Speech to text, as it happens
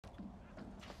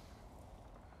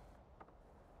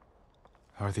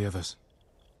How are the others?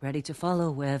 Ready to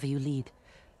follow wherever you lead.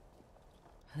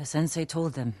 The sensei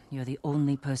told them you're the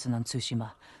only person on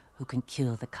Tsushima who can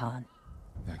kill the Khan.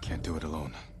 I can't do it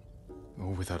alone. Or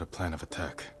without a plan of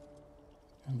attack.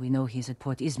 And we know he's at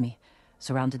Port Izmi,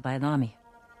 surrounded by an army.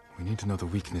 We need to know the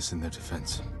weakness in their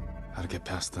defense, how to get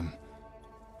past them,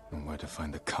 and where to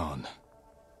find the Khan.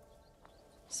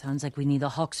 Sounds like we need a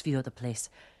hawk's view of the place.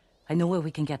 I know where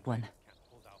we can get one.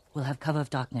 We'll have cover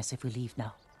of darkness if we leave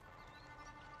now.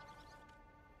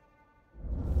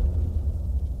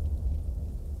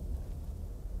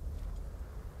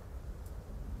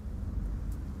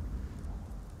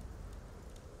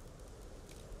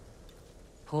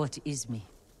 Port Izmi.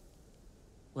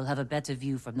 We'll have a better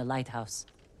view from the lighthouse.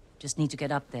 Just need to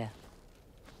get up there.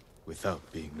 Without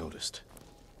being noticed.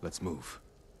 Let's move.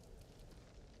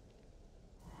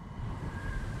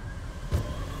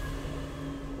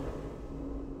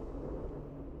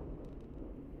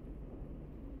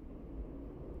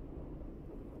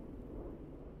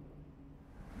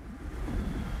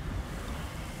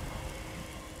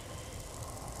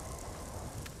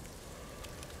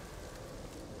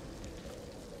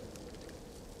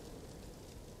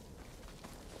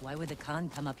 Why would the Khan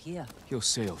come up here? He'll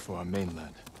sail for our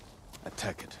mainland.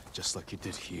 Attack it, just like he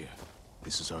did here.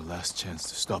 This is our last chance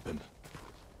to stop him.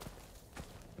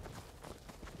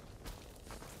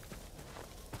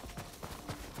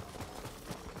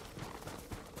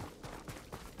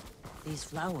 These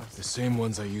flowers. The same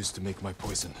ones I used to make my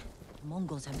poison. The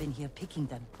Mongols have been here picking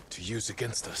them. To use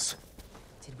against us.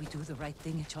 Did we do the right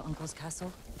thing at your uncle's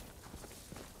castle?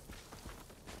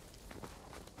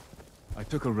 I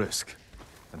took a risk,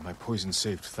 and my poison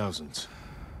saved thousands.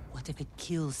 What if it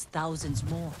kills thousands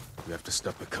more? We have to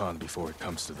stop the Khan before it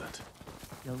comes to that.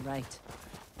 You're right.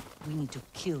 We need to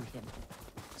kill him.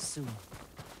 Soon.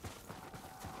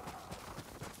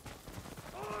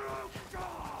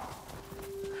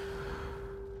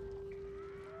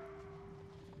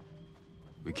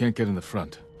 We can't get in the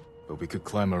front, but we could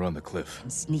climb around the cliff.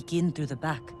 And sneak in through the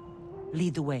back.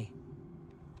 Lead the way.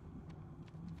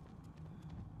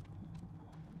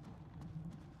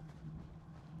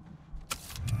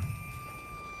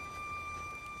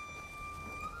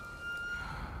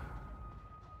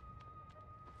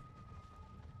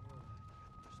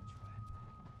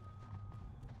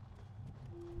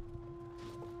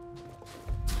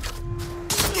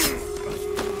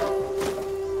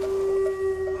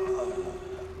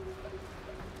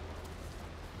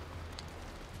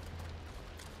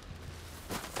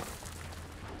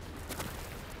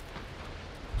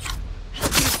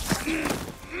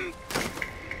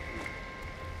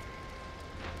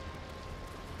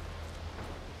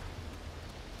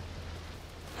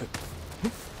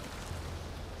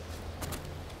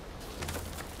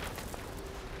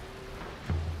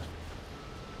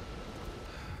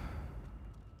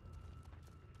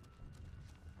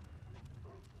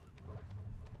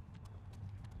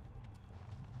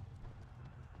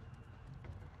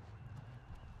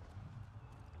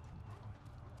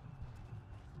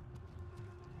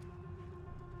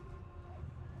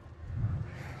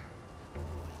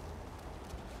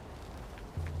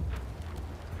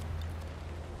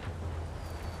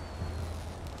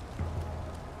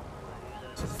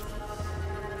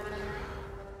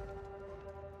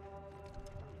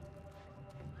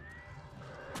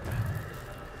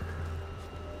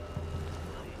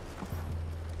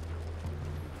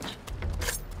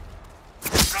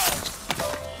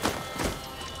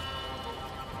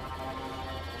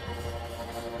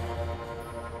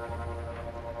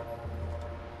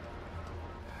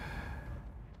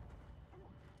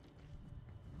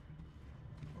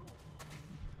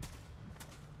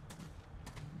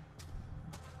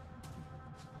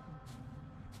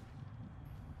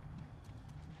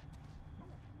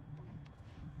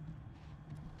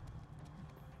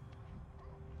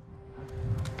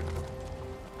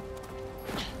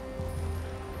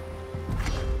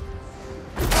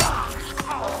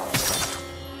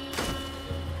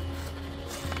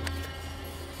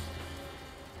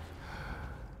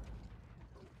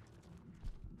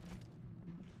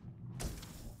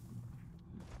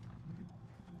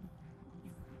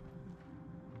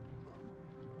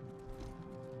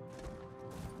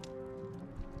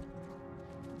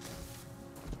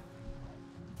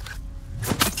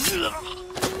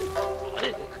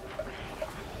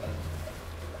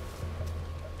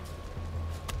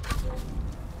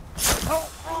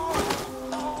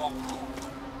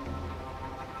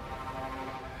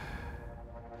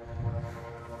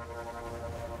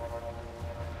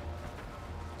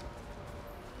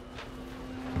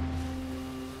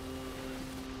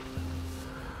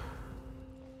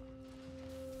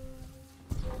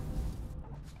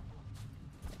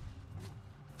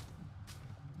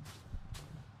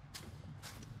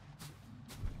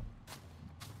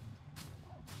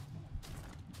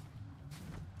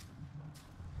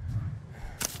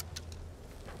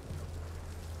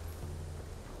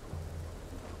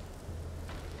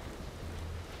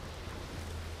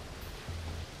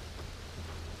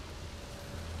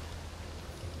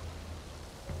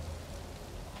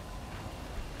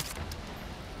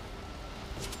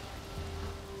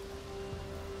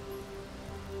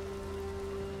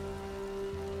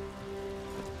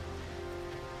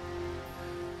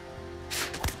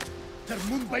 тэр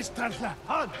мөн баястаарлаа.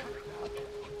 Хаан.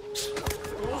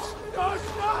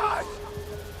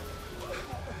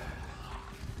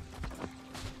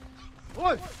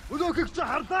 Ой, өнөөхийг чи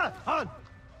харлаа. Хаан.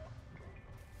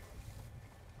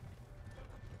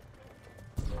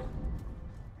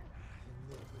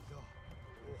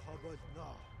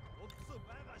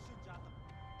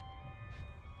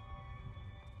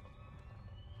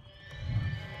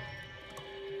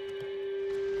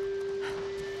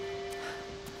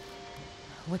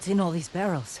 What's in all these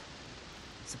barrels?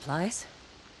 Supplies?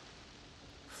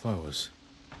 Flowers.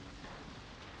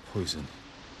 Poison.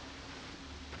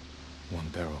 One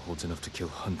barrel holds enough to kill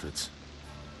hundreds.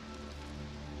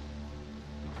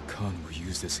 Khan will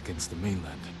use this against the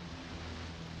mainland.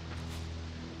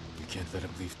 We can't let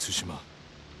him leave Tsushima.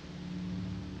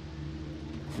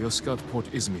 We'll scout Port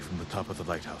Izumi from the top of the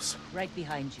lighthouse. Right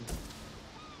behind you.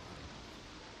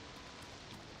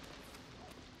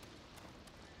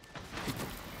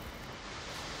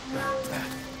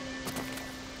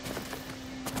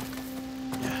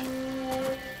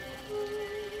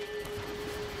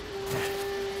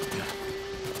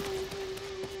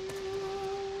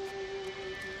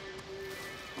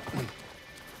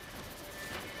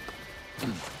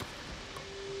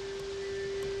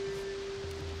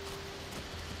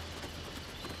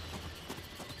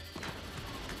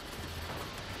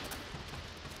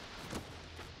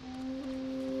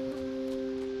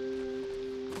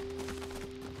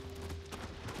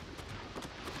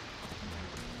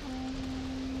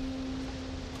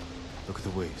 Look at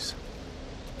the waves.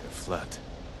 They're flat.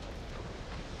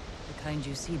 The kind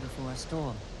you see before a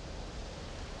storm.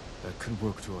 That could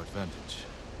work to our advantage.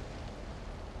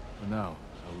 For now,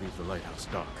 I'll leave the lighthouse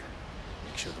dark.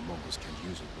 Make sure the Mongols can't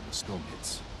use it when the storm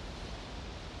hits.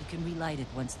 You can relight it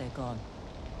once they're gone.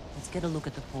 Let's get a look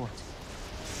at the port.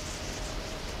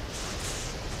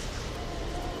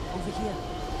 Over here.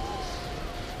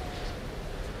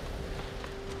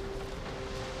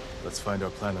 Let's find our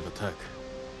plan of attack.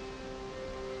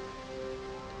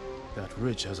 That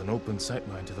ridge has an open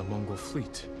sightline to the Mongol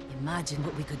fleet. Imagine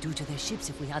what we could do to their ships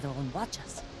if we had our own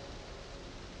watchers.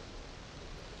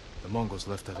 The Mongols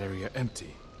left that area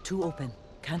empty, Too open.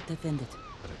 Can't defend it.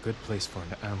 but a good place for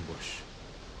an ambush.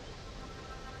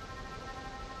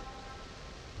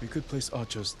 We could place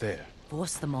archers there.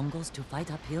 Force the Mongols to fight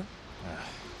uphill?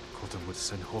 Khotan would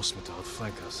send horsemen to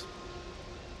outflank us.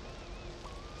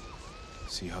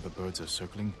 See how the birds are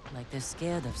circling? Like they're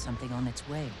scared of something on its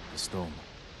way. The storm.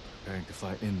 Preparing to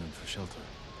fly inland for shelter.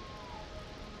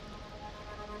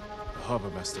 The harbor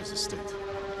master's estate.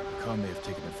 Khan may have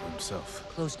taken it for himself.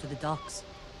 Close to the docks.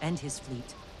 And his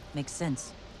fleet. Makes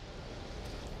sense.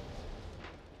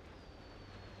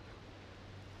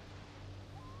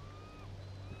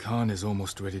 Khan is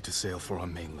almost ready to sail for our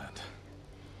mainland.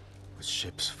 With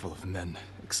ships full of men,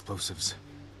 explosives,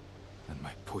 and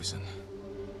my poison.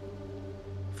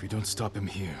 If we don't stop him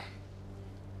here,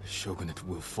 the shogunate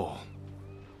will fall.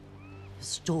 The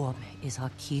storm is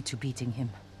our key to beating him.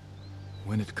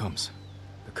 When it comes,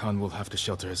 the Khan will have to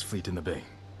shelter his fleet in the bay.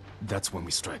 That's when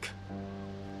we strike.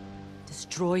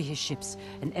 Destroy his ships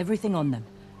and everything on them.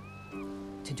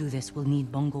 To do this, we'll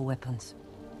need Mongol weapons.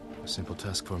 A simple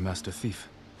task for a master thief.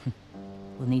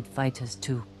 We'll need fighters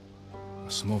too.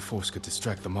 A small force could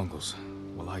distract the Mongols,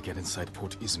 while I get inside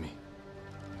Port Izumi.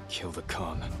 Kill the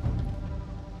Khan.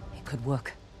 It could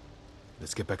work.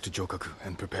 Let's get back to Jokaku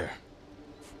and prepare.